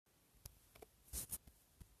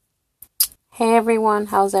Hey everyone,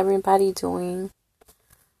 how's everybody doing?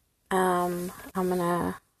 I'm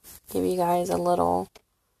gonna give you guys a little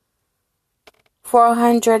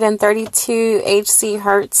 432 HC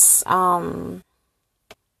hertz.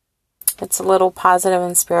 It's a little positive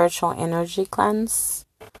and spiritual energy cleanse.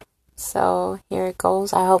 So here it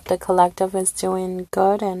goes. I hope the collective is doing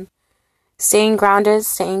good and staying grounded,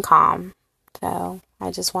 staying calm. So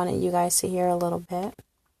I just wanted you guys to hear a little bit.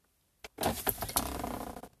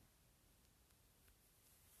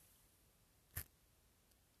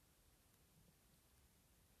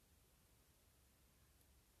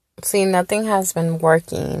 See, nothing has been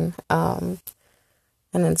working, and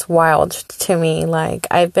it's wild to me. Like,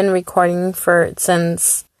 I've been recording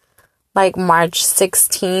since like March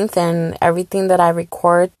 16th, and everything that I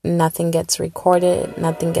record, nothing gets recorded,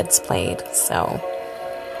 nothing gets played. So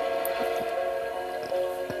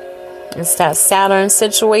it's that Saturn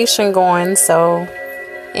situation going. So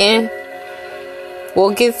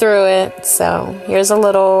we'll get through it. So here's a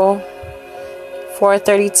little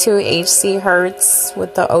 432 HC hertz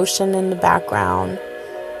with the ocean in the background.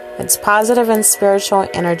 It's positive and spiritual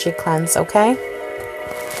energy cleanse, okay?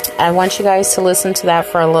 I want you guys to listen to that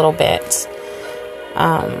for a little bit.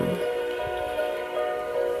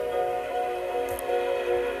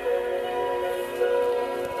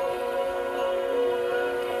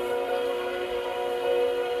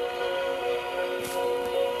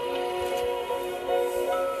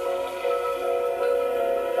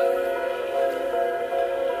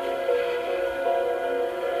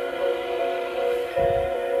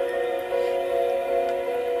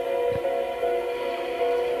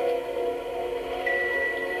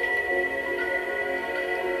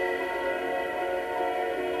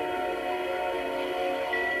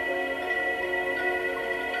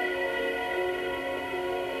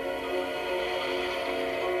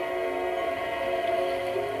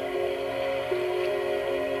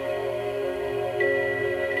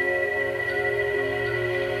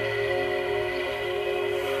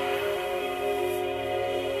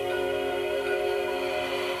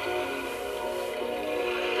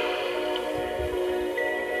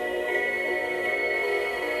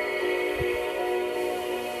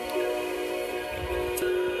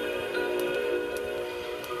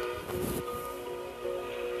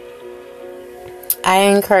 I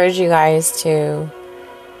encourage you guys to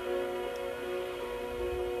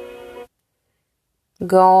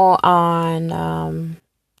go on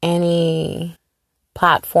any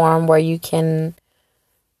platform where you can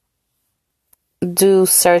do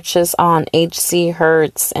searches on HC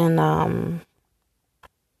hertz and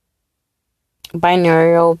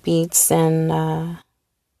binaural beats and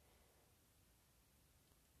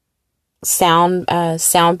sound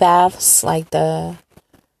baths. Like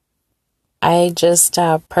I just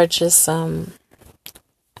purchased some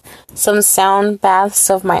sound baths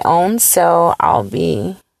of my own, so I'll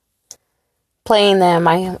be playing them.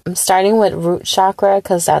 I'm starting with root chakra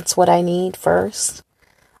because that's what I need first.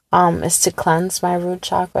 Is to cleanse my root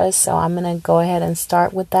chakra, so I'm gonna go ahead and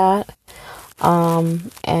start with that.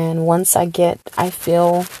 And once I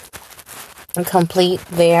feel complete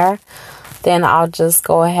there, then I'll just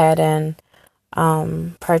go ahead and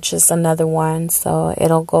purchase another one. So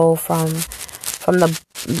it'll go from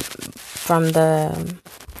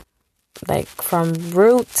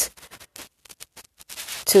root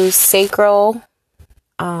to sacral,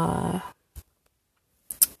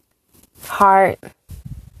 heart,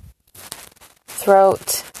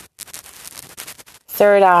 throat,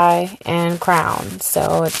 third eye, and crown.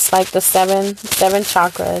 So it's like the seven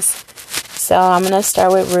chakras. So I'm gonna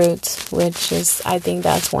start with root, which is, I think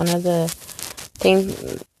that's one of the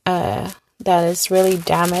things that is really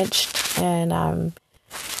damaged, and I'm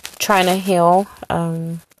trying to heal.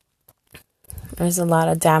 There's a lot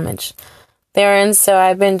of damage there, and so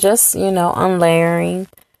I've been just unlayering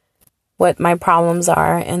what my problems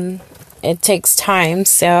are, and it takes time,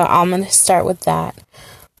 so I'm going to start with that.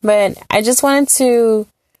 But I just wanted to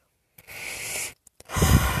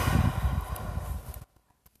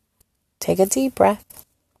take a deep breath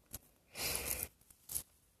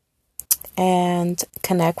and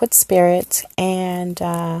connect with spirit and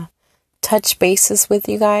touch bases with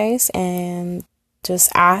you guys, and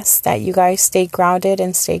just ask that you guys stay grounded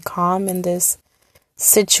and stay calm in this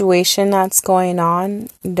situation that's going on.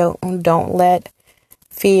 Don't let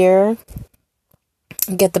fear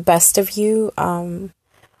get the best of you.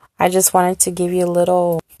 I just wanted to give you a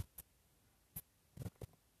little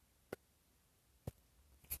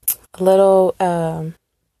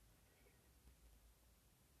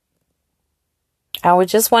I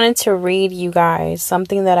just wanted to read you guys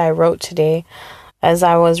something that I wrote today as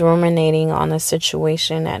I was ruminating on the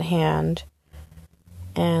situation at hand.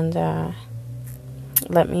 And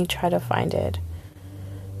let me try to find it.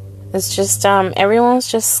 It's just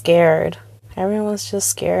everyone's just scared. Everyone's just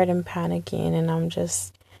scared and panicking, and I'm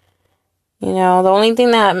just, the only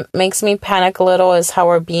thing that makes me panic a little is how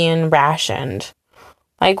we're being rationed.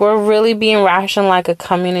 Like, we're really being rationed like a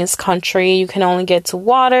communist country. You can only get 2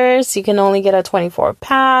 waters. You can only get a 24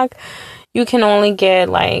 pack. You can only get,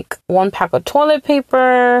 like, 1 pack of toilet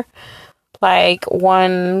paper. Like,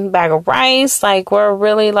 1 bag of rice. Like, we're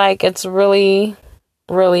really, like, it's really,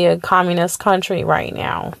 really a communist country right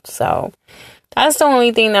now. So, that's the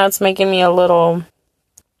only thing that's making me I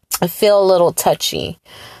feel a little touchy.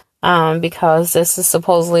 Because this is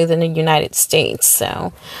supposedly the United States.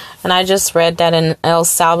 So, and I just read that in El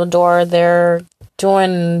Salvador, they're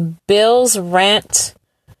doing bills, rent,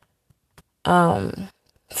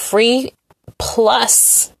 free,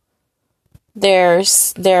 plus they're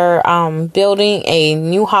building a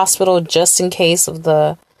new hospital just in case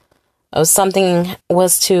of something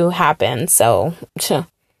was to happen. So,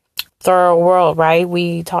 third world, right?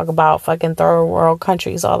 We talk about fucking third world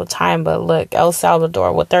countries all the time, but look, El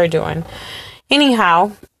Salvador, what they're doing.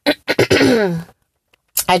 Anyhow,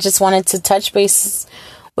 I just wanted to touch base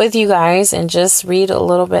with you guys and just read a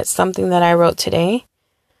little bit something that I wrote today.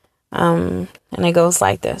 And it goes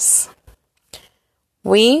like this.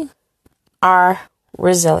 We are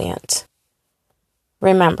resilient.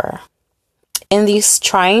 Remember, in these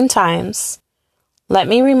trying times, let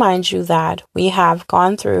me remind you that we have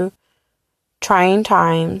gone through trying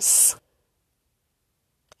times,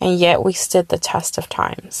 and yet we stood the test of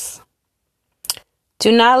times.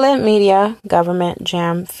 Do not let media, government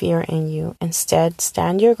jam fear in you. Instead,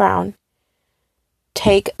 stand your ground.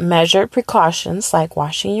 Take measured precautions like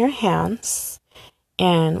washing your hands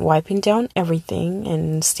and wiping down everything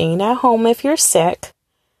and staying at home if you're sick.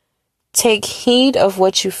 Take heed of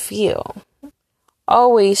what you feel.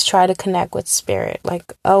 Always try to connect with spirit.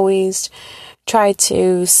 Like, always try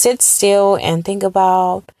to sit still and think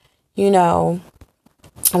about,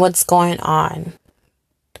 what's going on.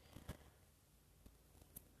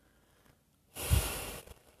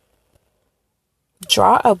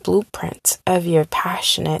 Draw a blueprint of your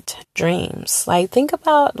passionate dreams. Like, think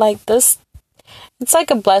about, like, this. It's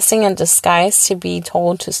like a blessing in disguise to be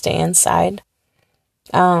told to stay inside.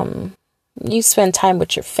 You spend time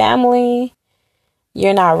with your family.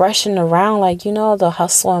 You're not rushing around like, the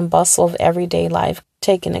hustle and bustle of everyday life,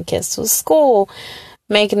 taking the kids to school,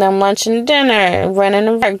 making them lunch and dinner, running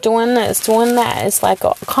to work, doing this, doing that. It's like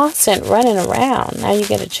a constant running around. Now you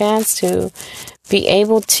get a chance to be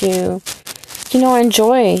able to,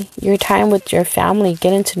 enjoy your time with your family,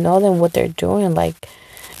 getting to know them, what they're doing. Like,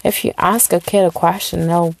 if you ask a kid a question,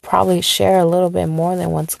 they'll probably share a little bit more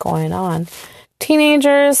than what's going on.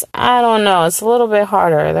 Teenagers, I don't know. It's a little bit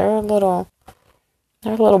harder. They're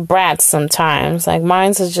little brats sometimes. Like,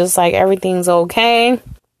 mine's is just like, everything's okay.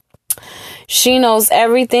 She knows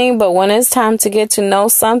everything, but when it's time to get to know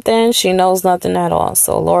something, she knows nothing at all.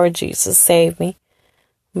 So, Lord Jesus, save me.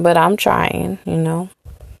 But I'm trying,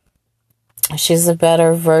 She's a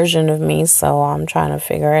better version of me, so I'm trying to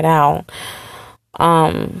figure it out.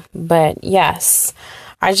 But yes,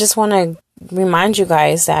 I just want to remind you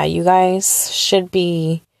guys that you guys should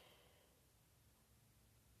be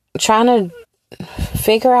trying to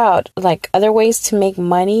figure out, like, other ways to make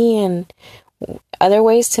money and other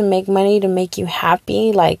ways to make money to make you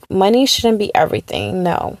happy. Like, money shouldn't be everything,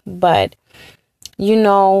 no. But,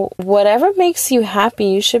 whatever makes you happy,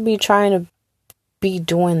 you should be trying to be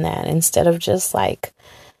doing that instead of just like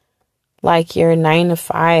your 9 to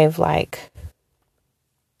 5, like,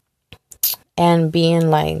 and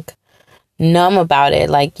being like numb about it.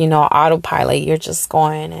 Like, autopilot, you're just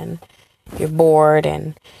going and you're bored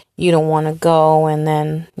and you don't want to go. And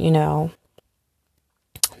then,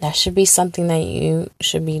 that should be something that you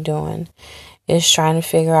should be doing, is trying to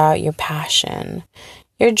figure out your passion,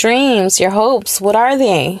 your dreams, your hopes. What are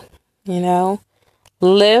they?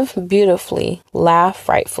 Live beautifully, laugh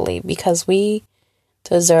rightfully, because we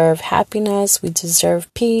deserve happiness, we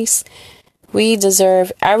deserve peace, we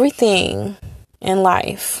deserve everything in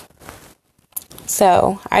life.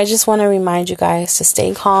 So I just want to remind you guys to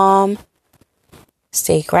stay calm,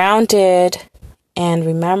 stay grounded, and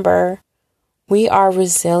remember, we are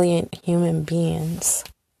resilient human beings.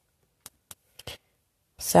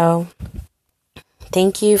 So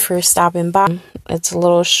thank you for stopping by. It's a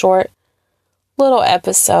little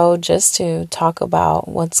episode just to talk about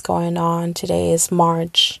what's going on. Today is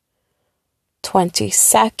March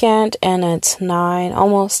 22nd and it's 9,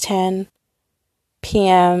 almost 10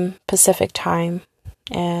 p.m. Pacific time.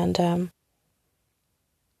 And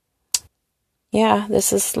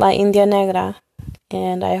this is La India Negra.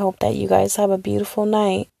 And I hope that you guys have a beautiful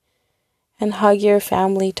night. And hug your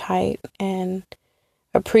family tight. And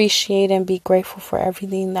appreciate and be grateful for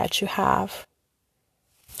everything that you have.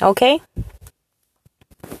 Okay?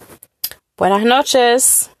 Buenas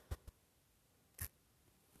noches.